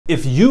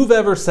If you've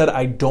ever said,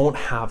 I don't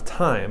have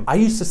time, I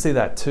used to say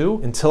that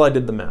too until I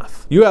did the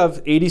math. You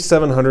have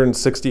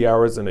 8,760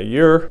 hours in a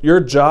year. Your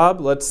job,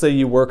 let's say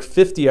you work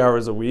 50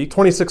 hours a week,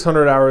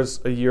 2,600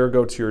 hours a year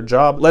go to your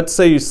job. Let's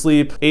say you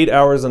sleep 8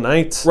 hours a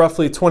night,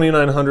 roughly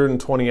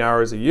 2,920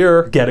 hours a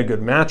year. Get a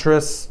good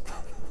mattress.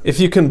 If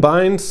you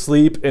combine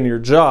sleep and your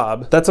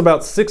job, that's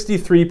about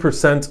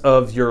 63%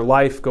 of your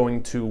life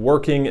going to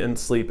working and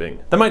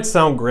sleeping. That might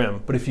sound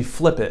grim, but if you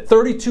flip it,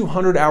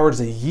 3,200 hours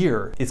a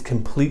year is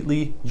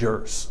completely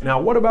yours. Now,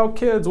 what about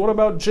kids? What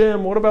about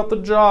gym? What about the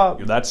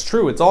job? That's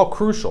true, it's all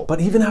crucial. But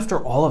even after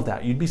all of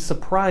that, you'd be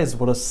surprised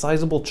what a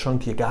sizable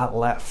chunk you got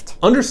left.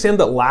 Understand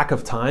that lack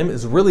of time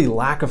is really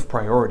lack of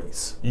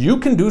priorities. You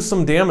can do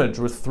some damage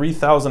with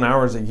 3,000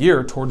 hours a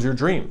year towards your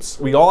dreams.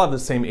 We all have the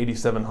same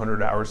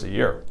 8,700 hours a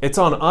year. It's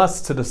on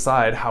us to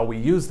decide how we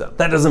use them.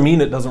 That doesn't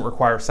mean it doesn't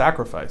require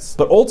sacrifice.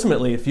 But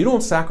ultimately, if you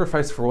don't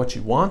sacrifice for what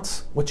you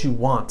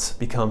want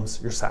becomes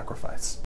your sacrifice.